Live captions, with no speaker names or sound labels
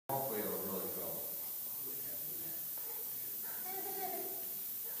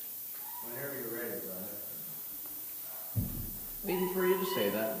Expedient for you to say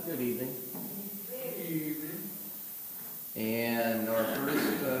that. Good evening. Good evening. And our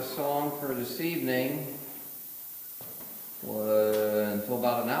first song for this evening was, until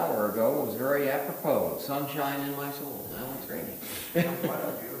about an hour ago, was very apropos. Sunshine in my soul. Now it's raining. What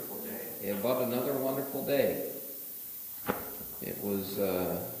a beautiful day. Yeah, but another wonderful day. It was,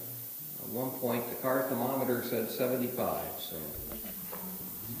 at one point, the car thermometer said 75, so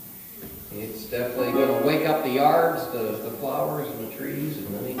it's definitely going to wake up the yards, the flowers and the trees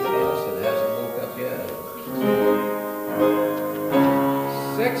and anything else that hasn't woke up yet.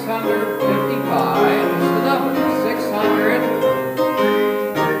 655 is the number. 655.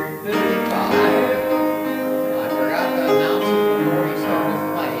 I forgot to announce it before we started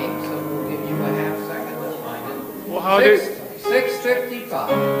playing, so we'll give you a half second to find it. Well,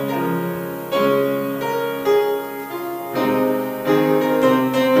 655.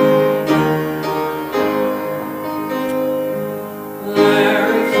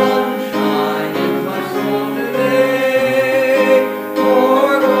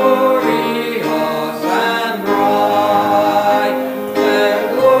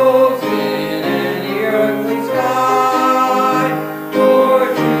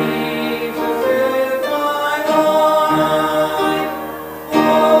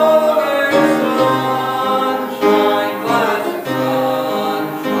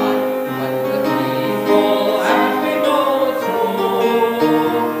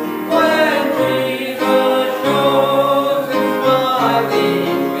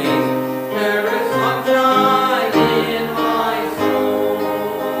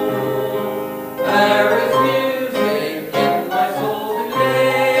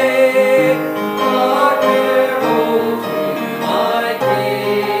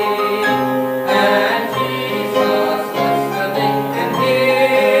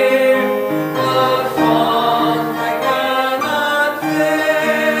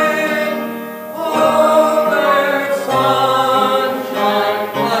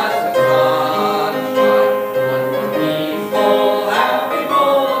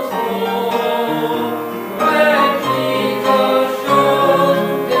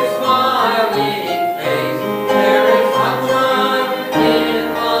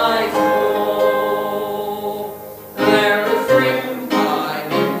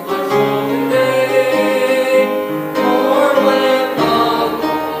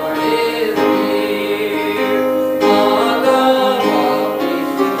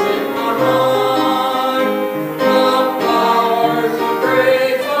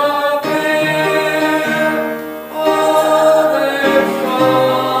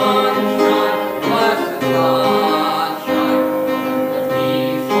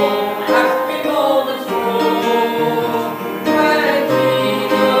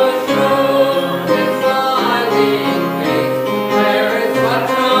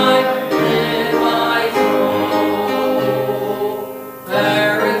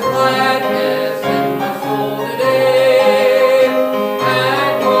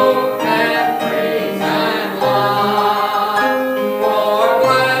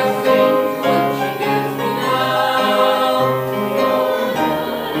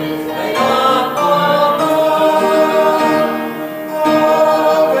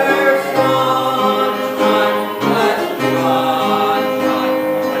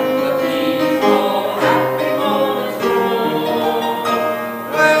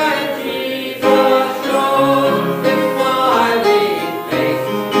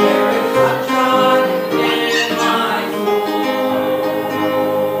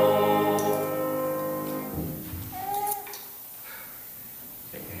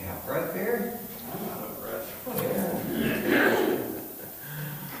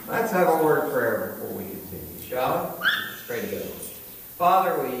 Let's have a word of prayer before we continue, shall we? Pray together.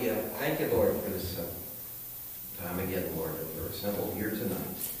 Father, we thank you, Lord, for this time again, Lord, that we're assembled here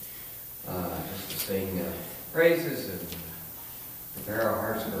tonight. Just to sing praises and prepare our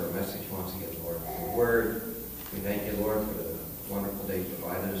hearts for a message once again, Lord, for the word. We thank you, Lord, for the wonderful day you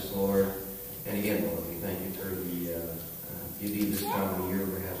provided us, Lord. And again, Lord, we thank you for the beauty this time of the year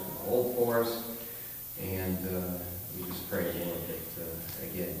we have to hold for us. And we just pray, Lord, that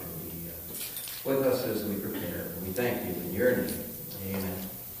again, you'll be with us as we prepare. And we thank you in your name. Amen.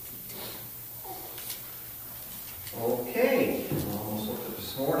 Okay, almost looked at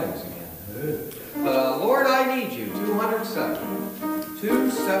this morning's again. Lord, I Need You, 207.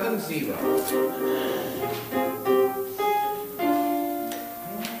 270.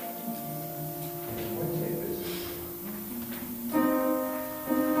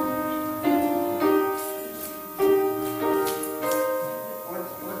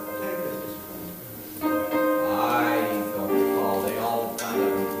 What take is this from? I don't recall that.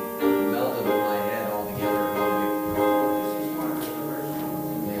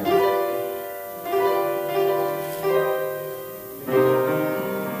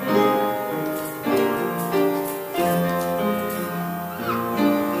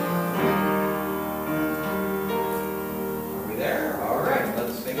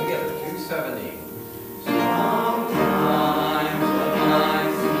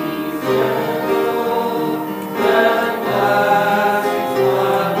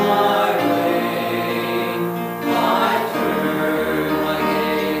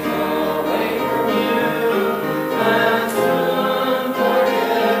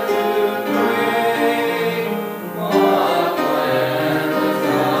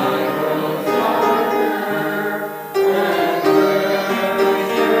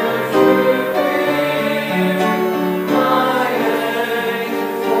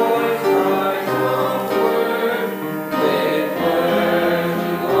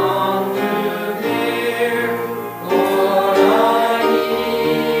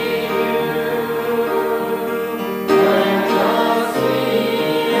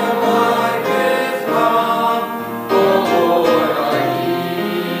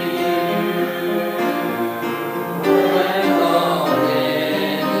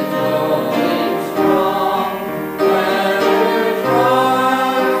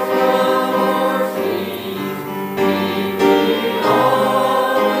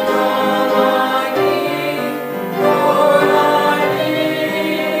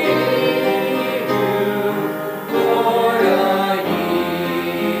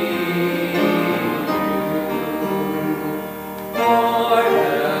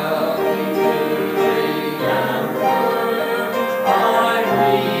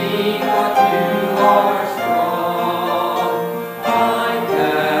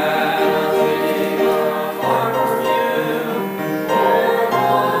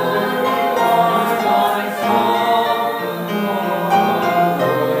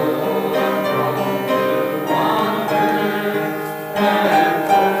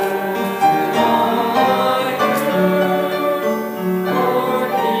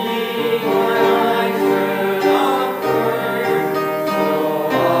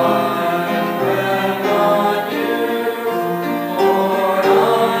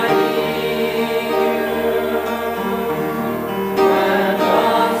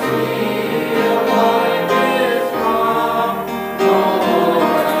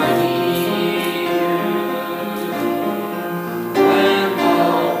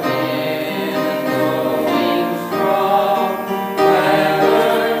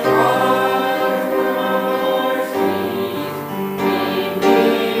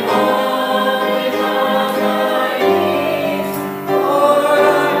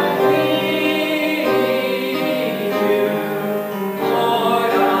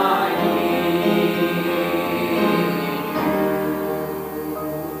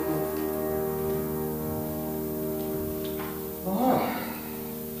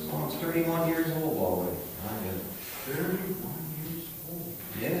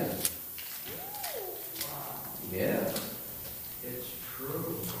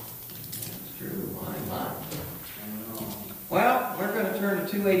 That's true. My. Well, we're going to turn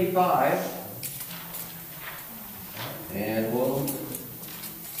to 285. And we'll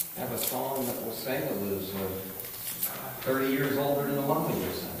have a song that we'll sing that was 30 years older than the one we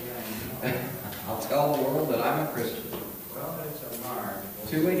just sang. I'll tell the world that I'm a Christian. Well, it's a mark.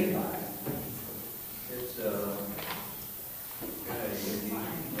 285. It's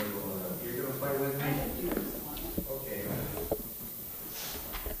you're going to play with me? Okay.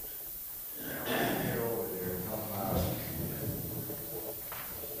 You're over there. Help out.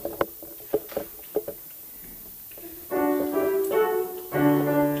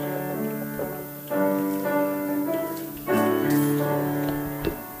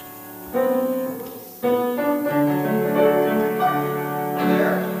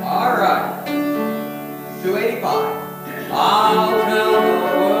 There. All right. 285. I'll tell the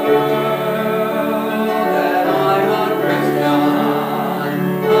world that I'm a Christian.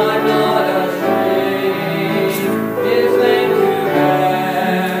 I'm not ashamed His name to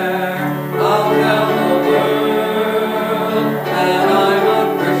bear. I'll tell the world that I'm a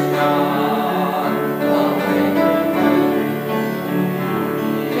Christian. I'll make it anywhere.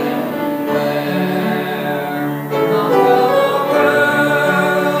 I'll tell the world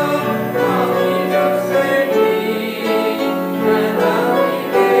how Jesus saved me and how He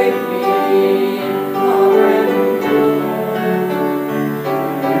gave me a brand new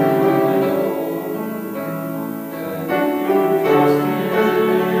trust Him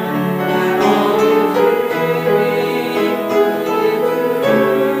and all He's given me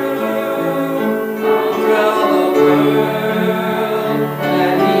I'll tell the world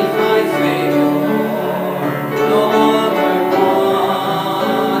that He's my Savior. No other one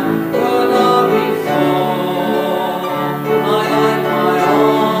could love me so. My life, my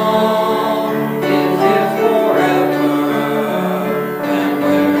all is His forever. And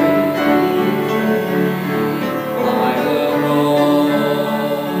where He leads me, I will go.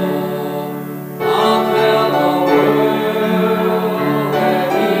 I'll tell the world that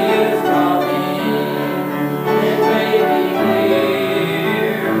He is coming. It may be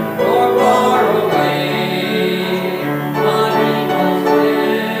near or far away, but He must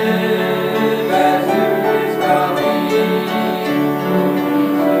live as who is coming.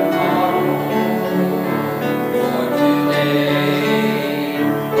 Tomorrow or today,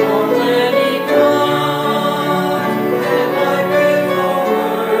 or when He comes, and life is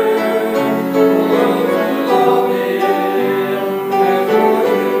over, those who love Him, there's more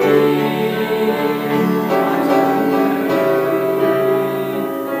to be.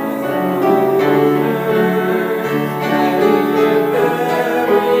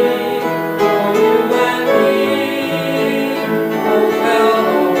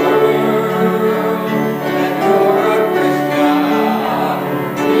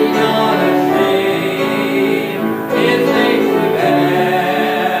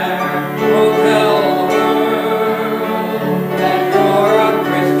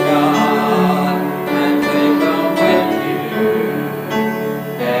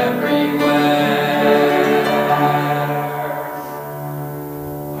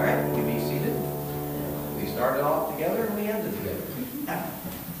 All right, you can be seated. We started off together and we ended together.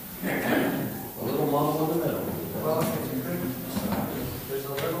 A little muddle in the middle. Well, there's a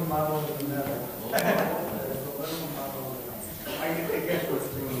little muddle in the middle. There's a little muddle in the middle. I guess what's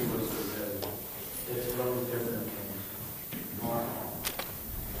doing you was it's a little different than normal.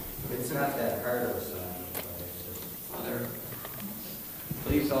 It's not that hard of a sound, but it's just.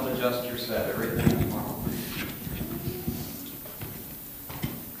 Please don't adjust your set. Everything